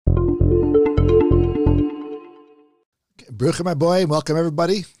Baruch my boy, and welcome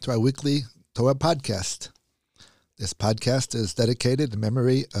everybody to our weekly Torah podcast. This podcast is dedicated in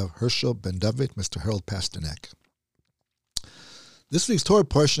memory of Herschel Ben David, Mr. Harold Pasternak. This week's Torah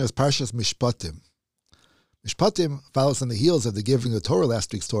portion is Parsha Mishpatim. Mishpatim follows on the heels of the giving of the Torah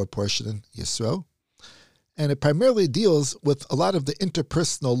last week's Torah portion in Yisro, and it primarily deals with a lot of the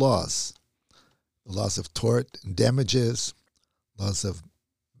interpersonal laws, the laws of tort and damages, laws of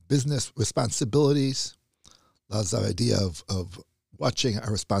business responsibilities, laws of idea of watching our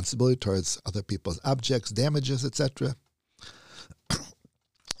responsibility towards other people's objects, damages, etc.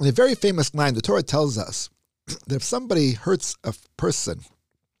 In a very famous line, the Torah tells us that if somebody hurts a person,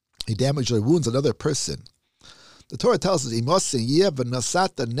 he damages or wounds another person, the Torah tells us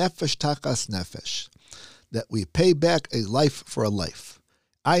that we pay back a life for a life.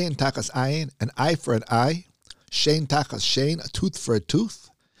 Ayin takas ayin, an eye for an eye. Shein takas shein, a tooth for a tooth.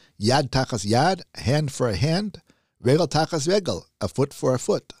 Yad takas yad, a hand for a hand. Regel takas regel, a foot for a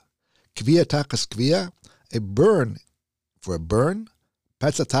foot. Kvia takas kvia, a burn for a burn.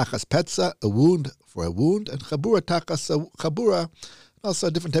 Petza takas petza, a wound for a wound. And chabura takas a chabura, also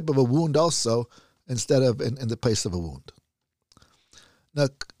a different type of a wound also, instead of in the place of a wound. Now,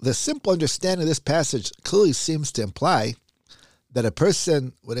 the simple understanding of this passage clearly seems to imply that a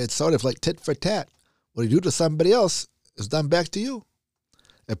person, when it's sort of like tit for tat, what you do to somebody else is done back to you.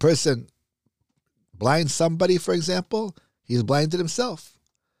 A person blinds somebody, for example, he's blinded himself.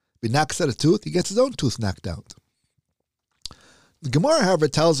 If he knocks out a tooth, he gets his own tooth knocked out. The Gemara, however,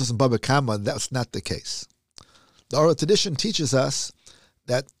 tells us in Baba Kama that's not the case. The oral tradition teaches us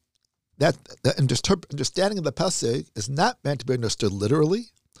that the understanding of the pasuk is not meant to be understood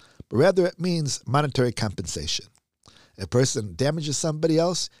literally, but rather it means monetary compensation. If a person damages somebody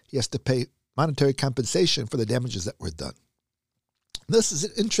else, he has to pay monetary compensation for the damages that were done. This is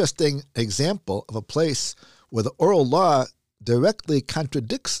an interesting example of a place where the oral law directly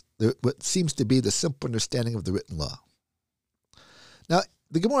contradicts what seems to be the simple understanding of the written law. Now,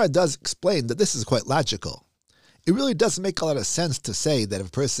 the Gemara does explain that this is quite logical. It really doesn't make a lot of sense to say that if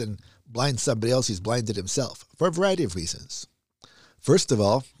a person blinds somebody else, he's blinded himself, for a variety of reasons. First of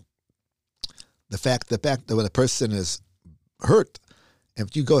all, the fact that when a person is hurt,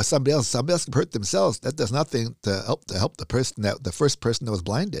 if you go with somebody else can hurt themselves, that does nothing to help the person, the first person that was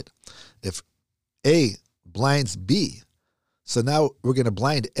blinded. If A blinds B, so now we're going to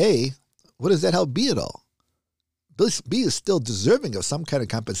blind A, what does that help B at all? B is still deserving of some kind of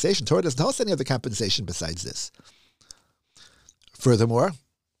compensation. Torah doesn't tell us any other compensation besides this. Furthermore,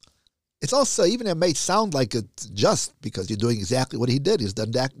 it's also, even it may sound like it's just because you're doing exactly what he did, he's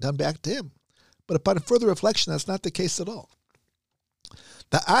done back to him. But upon further reflection, that's not the case at all.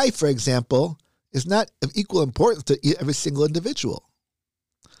 The eye, for example, is not of equal importance to every single individual.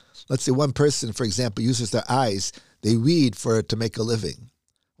 Let's say one person, for example, uses their eyes, they read to make a living.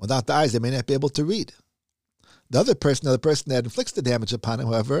 Without the eyes, they may not be able to read. The other person that inflicts the damage upon him,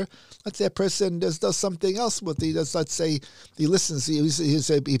 however, let's say a person does something else with let's say he listens,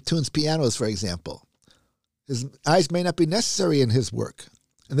 he tunes pianos, for example. His eyes may not be necessary in his work,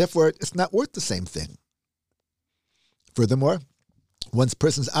 and therefore it's not worth the same thing. Furthermore, one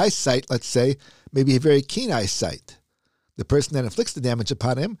person's eyesight, let's say, may be a very keen eyesight. The person that inflicts the damage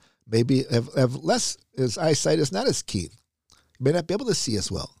upon him maybe have less, his eyesight is not as keen. He may not be able to see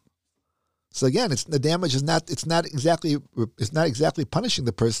as well. So again, the damage is not exactly punishing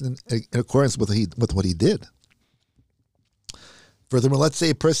the person in accordance with what he did. Furthermore, let's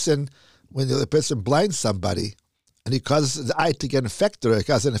say when the person blinds somebody and he causes his eye to get infected, or he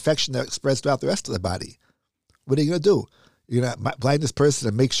causes an infection that spreads throughout the rest of the body. What are you going to do? You're going to blind this person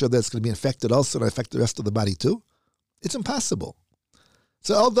and make sure that it's going to be infected also and affect the rest of the body too? It's impossible.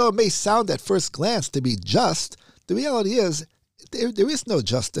 So although it may sound at first glance to be just, the reality is there is no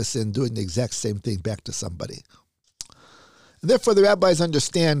justice in doing the exact same thing back to somebody. And therefore, the rabbis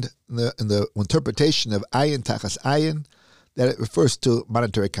understand in the interpretation of ayin tachas ayin that it refers to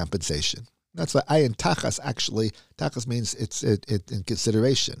monetary compensation. That's why ayin tachas tachas means it's in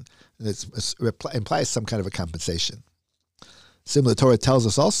consideration, and it implies some kind of a compensation. Similar, Torah tells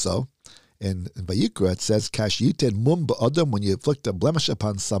us also in Vayikra, it says, "Kash yiten mum ba'adam," when you inflict a blemish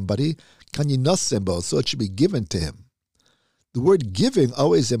upon somebody, kan yinasim bo, so it should be given to him. The word giving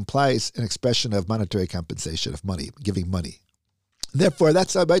always implies an expression of monetary compensation, of money, giving money. Therefore,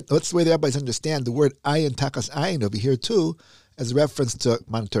 that's the way the rabbis understand the word ayin takas ayin over here too, as a reference to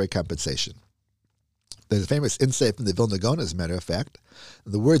monetary compensation. There's a famous insight from the Vilna Gaon, as a matter of fact.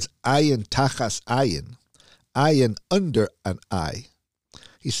 The words ayin tachas ayin under an eye.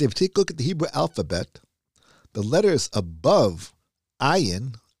 He said, if you look at the Hebrew alphabet, the letters above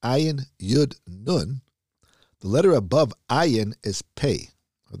ayin, yud, nun, The letter above ayin is pei,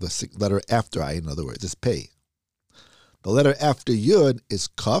 or the letter after ayin, in other words, is pei. The letter after yud is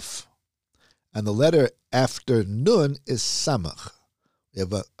kaf, and the letter after nun is samach. We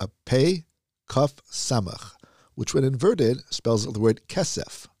have a pei, kaf, samach, which when inverted spells the word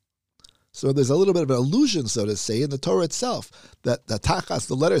kesef. So there's a little bit of an allusion, so to say, in the Torah itself, that the tachas,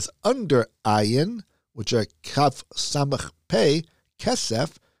 the letters under ayin, which are kaf, samach, pei,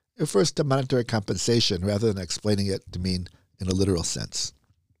 kesef, refers to monetary compensation rather than explaining it to mean in a literal sense.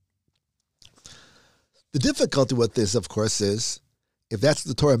 The difficulty with this, of course, is if that's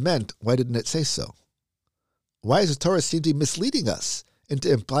what the Torah meant, why didn't it say so? Why does the Torah seem to be misleading us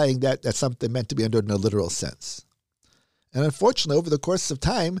into implying that that's something meant to be understood in a literal sense? And unfortunately, over the course of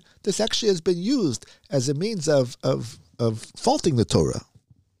time, this actually has been used as a means of faulting the Torah.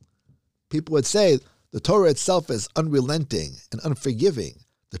 People would say the Torah itself is unrelenting and unforgiving.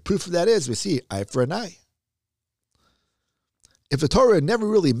 The proof of that is we see eye for an eye. If the Torah never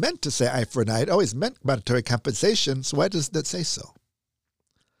really meant to say eye for an eye, it always meant monetary compensation, so why does that say so?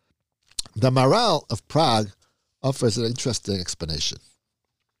 The Maharal of Prague offers an interesting explanation.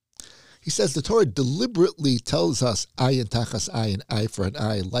 He says the Torah deliberately tells us ayin tachas ayin, eye for an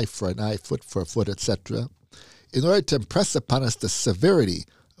eye, life for an eye, foot for a foot, etc., in order to impress upon us the severity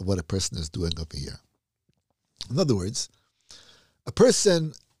of what a person is doing over here. In other words, a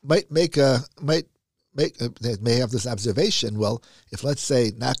person may have this observation. Well, if let's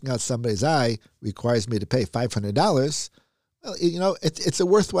say knocking out somebody's eye requires me to pay $500, well, it's a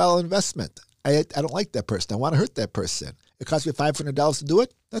worthwhile investment. I don't like that person. I want to hurt that person. It costs me $500 to do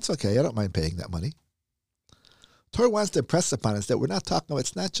it. That's okay. I don't mind paying that money. Torah wants to impress upon us that we're not talking about.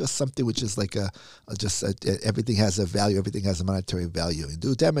 It's not just something which is like everything has a value. Everything has a monetary value. You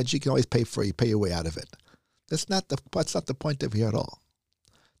do damage, you can always pay for it. You pay your way out of it. That's not the point of here at all.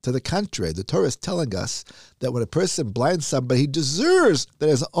 To the contrary, the Torah is telling us that when a person blinds somebody, he deserves that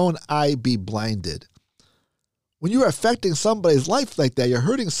his own eye be blinded. When you are affecting somebody's life like that, you're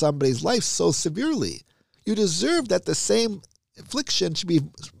hurting somebody's life so severely, you deserve that the same affliction should be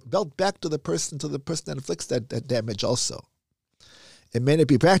dealt back to the person that inflicts that damage also. It may not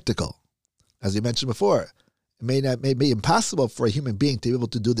be practical. As we mentioned before, it may be impossible for a human being to be able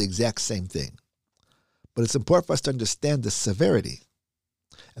to do the exact same thing. But it's important for us to understand the severity.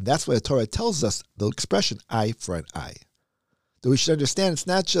 And that's why the Torah tells us the expression eye for an eye. That we should understand it's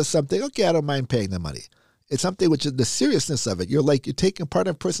not just something, okay, I don't mind paying the money. It's something which is the seriousness of it. You're taking part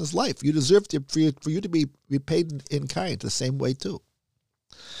in a person's life. You deserve for you to be repaid in kind the same way too.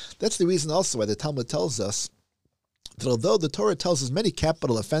 That's the reason also why the Talmud tells us that although the Torah tells us many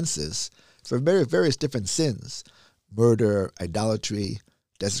capital offenses for various different sins, murder, idolatry,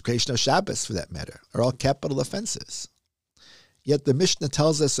 desecration of Shabbos for that matter, are all capital offenses. Yet the Mishnah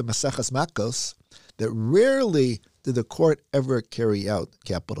tells us in Maseches Makos that rarely did the court ever carry out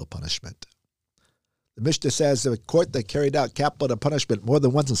capital punishment. The Mishnah says that a court that carried out capital punishment more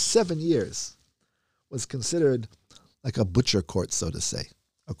than once in 7 years was considered like a butcher court, so to say.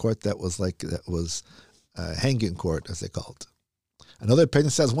 A court that was a hanging court, as they called. Another opinion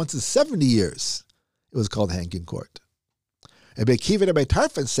says once in 70 years it was called hanging court. And Rabbi Akiva and Rabbi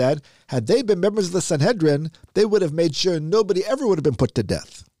Tarfon said, had they been members of the Sanhedrin, they would have made sure nobody ever would have been put to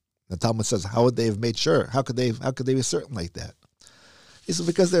death. The Talmud says, how would they have made sure? How could they be certain like that? He said,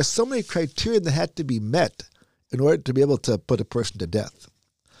 because there's so many criteria that had to be met in order to be able to put a person to death.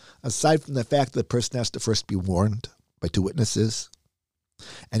 Aside from the fact that the person has to first be warned by 2 witnesses,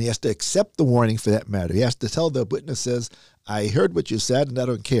 and he has to accept the warning for that matter. He has to tell the witnesses, I heard what you said and I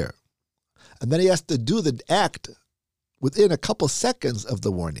don't care. And then he has to do the act within a couple seconds of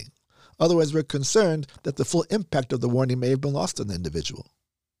the warning. Otherwise, we're concerned that the full impact of the warning may have been lost on the individual.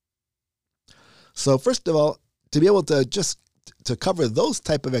 So first of all, to be able to to cover those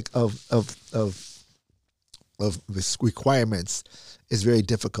type of requirements is very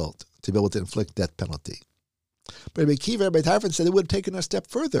difficult to be able to inflict death penalty. But Rabbi Akiva and Rabbi Tarfon said they would have taken a step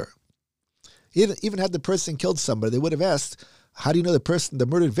further. Even had the person killed somebody, they would have asked, how do you know the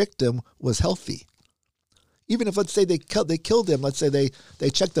murdered victim was healthy? Even if, let's say, they killed him, let's say they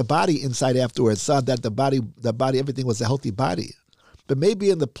checked the body inside afterwards, saw that the body, everything was a healthy body. But maybe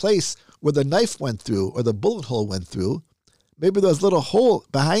in the place where the knife went through or the bullet hole went through, maybe there was a little hole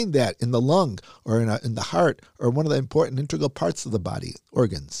behind that in the lung or in the heart or one of the important integral parts of the body,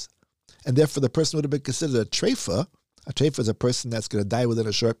 organs. And therefore the person would have been considered a treifa. A treifa is a person that's going to die within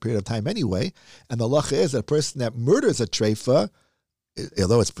a short period of time anyway. And the halacha is that a person that murders a treifa,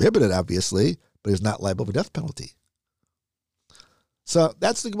 although it's prohibited obviously, but is not liable for death penalty. So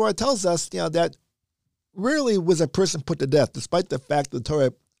that's the Gemara tells us, that rarely was a person put to death, despite the fact that the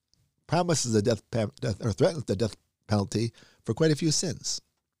Torah promises the death or threatens the death penalty for quite a few sins.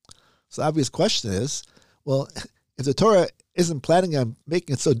 So the obvious question is, well, if the Torah isn't planning on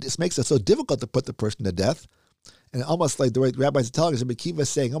making it so, it makes it so difficult to put the person to death, and almost like the way the rabbis are telling us, and Kiva is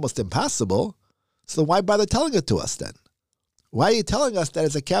saying almost impossible, so why bother telling it to us then? Why are you telling us that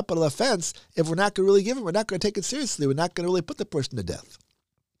it's a capital offense if we're not going to really give it, we're not going to take it seriously, we're not going to really put the person to death?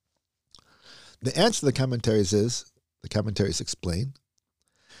 The answer to the commentaries explain,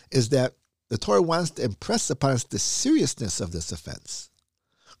 is that the Torah wants to impress upon us the seriousness of this offense.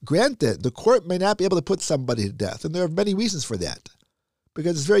 Granted, the court may not be able to put somebody to death, and there are many reasons for that,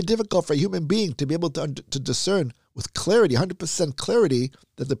 because it's very difficult for a human being to be able to discern with clarity, 100% clarity,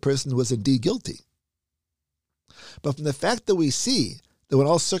 that the person was indeed guilty. But from the fact that we see that when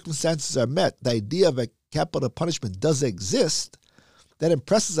all circumstances are met, the idea of a capital punishment does exist, that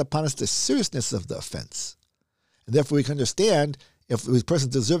impresses upon us the seriousness of the offense. And therefore we can understand if the person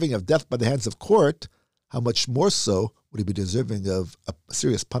is deserving of death by the hands of court, how much more so would he be deserving of a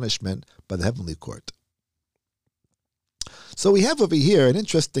serious punishment by the heavenly court. So we have over here an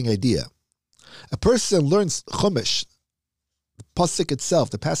interesting idea. A person learns Chumash, the pasuk itself,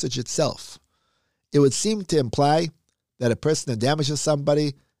 the passage itself. It would seem to imply that a person that damages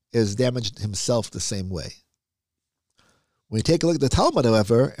somebody is damaged himself the same way. When you take a look at the Talmud,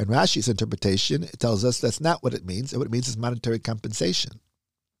 however, and Rashi's interpretation, it tells us that's not what it means. What it means is monetary compensation.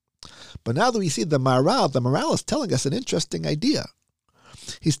 But now that we see the Maharal is telling us an interesting idea.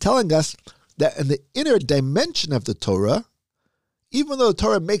 He's telling us that in the inner dimension of the Torah, even though the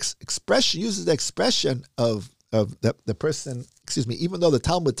Torah uses the expression of the person, even though the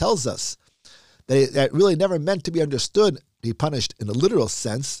Talmud tells us that really never meant to be understood, to be punished in a literal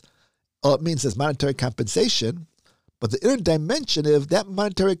sense, all it means is monetary compensation. But the inner dimension of that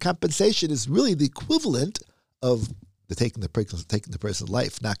monetary compensation is really the equivalent of taking the person's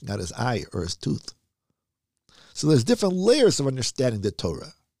life, knocking out his eye or his tooth. So there's different layers of understanding the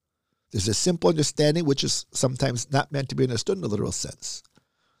Torah. There's a simple understanding, which is sometimes not meant to be understood in a literal sense.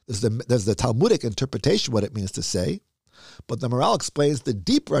 There's the Talmudic interpretation, what it means to say. But the Maharal explains the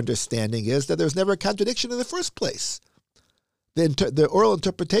deeper understanding is that there's never a contradiction in the first place. The oral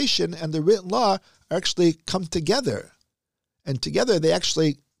interpretation and the written law actually come together. And together they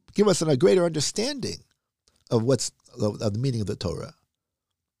actually give us a greater understanding of the meaning of the Torah.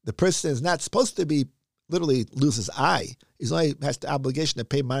 The person is not supposed to be literally lose his eye. He only has the obligation to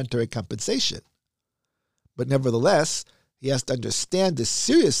pay monetary compensation. But nevertheless, he has to understand the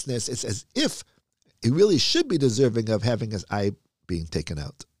seriousness. It's as if he really should be deserving of having his eye being taken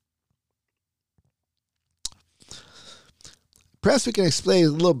out. Perhaps we can explain a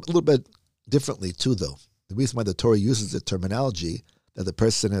little bit differently too, though. The reason why the Torah uses the terminology that the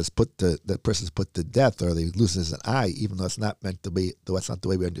person is put to death, or he loses an eye, even though it's not meant to be, though it's not the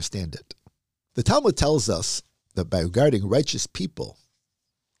way we understand it. The Talmud tells us that by regarding righteous people,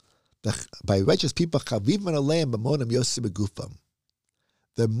 chavivim aleim b'monam yosem begufam,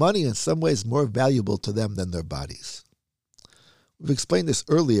 their money in some ways is more valuable to them than their bodies. We've explained this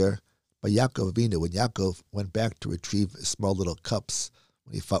earlier by Yaakov Avinu, when Yaakov went back to retrieve his small little cups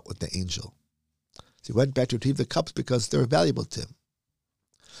when he fought with the angel. So he went back to retrieve the cups because they were valuable to him.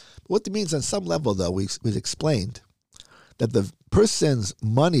 But what it means on some level, though, we've explained that the person's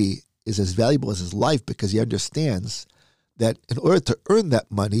money is as valuable as his life because he understands that in order to earn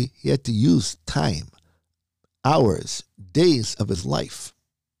that money, he had to use time, hours, days of his life.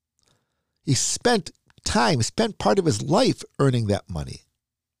 He spent part of his life earning that money.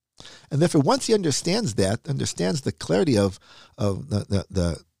 And therefore, once he understands the clarity of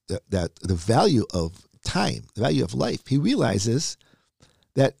the value of time, the value of life, he realizes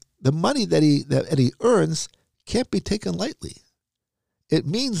that the money that he earns can't be taken lightly. It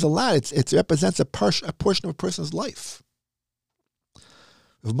means a lot. It represents a portion of a person's life.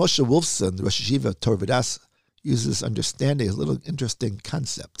 Rav Moshe Wolfson, the Rosh Yeshiva of Torah Vodaas, uses this understanding as a little interesting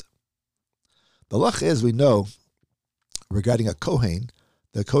concept. The halacha is, we know, regarding a Kohen,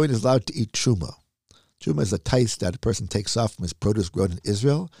 the Kohen is allowed to eat truma. Truma is a tithe that a person takes off from his produce grown in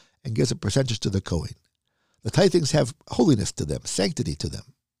Israel and gives a percentage to the Kohen. The tithings have holiness to them, sanctity to them.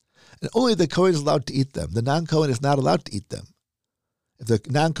 And only the Kohen is allowed to eat them. The non-Kohen is not allowed to eat them. If the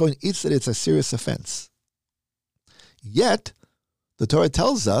non-Kohen eats it, it's a serious offense. Yet, the Torah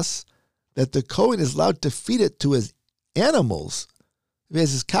tells us that the Kohen is allowed to feed it to his animals. If he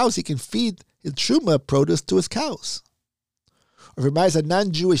has his cows, he can feed his truma produce to his cows. Or if he buys a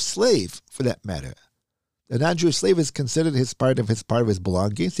non-Jewish slave, for that matter, the non-Jewish slave is considered part of his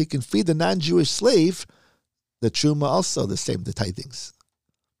belongings. He can feed the non-Jewish slave the truma also, the tithings.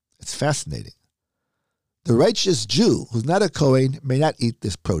 It's fascinating. The righteous Jew, who's not a Kohen, may not eat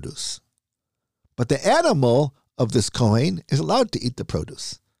this produce. But the animal of this Kohen is allowed to eat the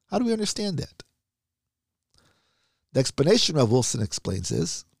produce. How do we understand that? The explanation Rav Wilson explains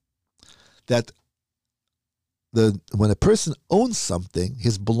is that when a person owns something,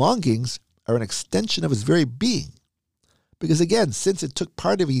 his belongings are an extension of his very being. Because again, since it took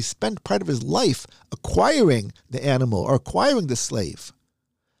he spent part of his life acquiring the animal or acquiring the slave.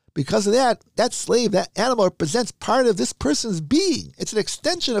 Because of that slave, that animal represents part of this person's being. It's an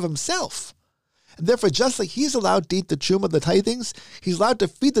extension of himself. And therefore, just like he's allowed to eat the truma, the tithings, he's allowed to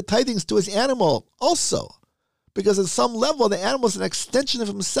feed the tithings to his animal also. Because at some level, the animal is an extension of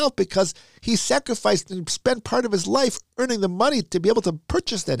himself because he sacrificed and spent part of his life earning the money to be able to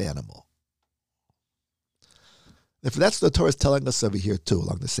purchase that animal. Therefore, that's what the Torah is telling us over here too,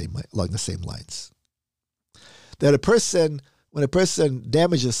 along the same lines. That when a person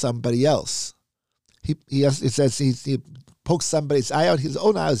damages somebody else, it says he pokes somebody's eye out, his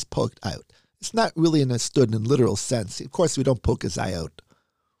own eye is poked out. It's not really understood in a literal sense. Of course, we don't poke his eye out.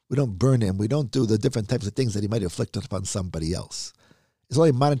 We don't burn him. We don't do the different types of things that he might have inflicted upon somebody else. It's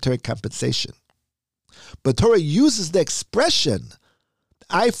only monetary compensation. But Torah uses the expression,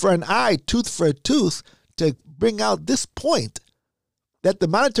 eye for an eye, tooth for a tooth, to bring out this point that the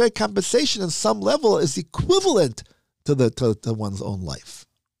monetary compensation on some level is equivalent to one's own life.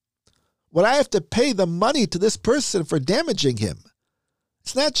 When I have to pay the money to this person for damaging him,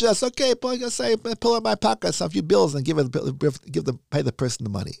 it's not just, okay, I guess I pull out my pocket, a few bills, and pay the person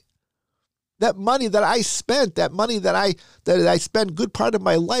the money. That money that I spent, that I spent good part of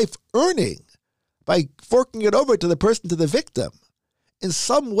my life earning by forking it over to the victim, in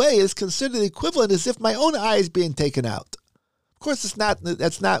some way is considered the equivalent as if my own eye is being taken out. Of course,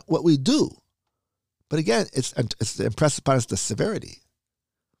 that's not what we do. But again, it's impressed upon us the severity.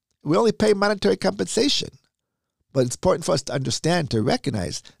 We only pay monetary compensation. But it's important for us to understand, to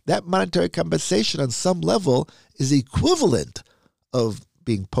recognize that monetary compensation on some level is equivalent of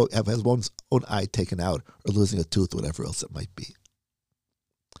having one's own eye taken out or losing a tooth, whatever else it might be.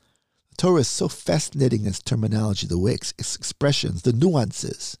 The Torah is so fascinating in its terminology, the way its expressions, the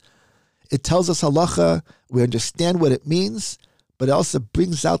nuances. It tells us halacha, we understand what it means, but it also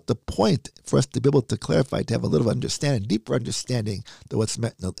brings out the point for us to be able to clarify, to have a little understanding, deeper understanding than what's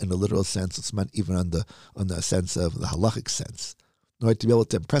meant in the literal sense, what's meant even on the sense of the halachic sense. In order to be able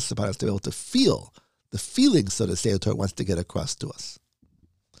to impress upon us, to be able to feel the feelings, so to say, the Torah wants to get across to us.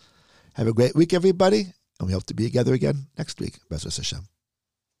 Have a great week, everybody, and we hope to be together again next week. B'ezras Hashem.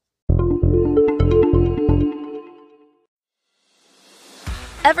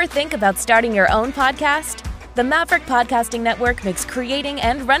 Ever think about starting your own podcast? The Maverick Podcasting Network makes creating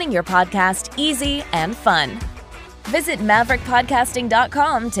and running your podcast easy and fun. Visit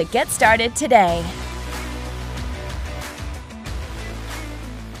maverickpodcasting.com to get started today.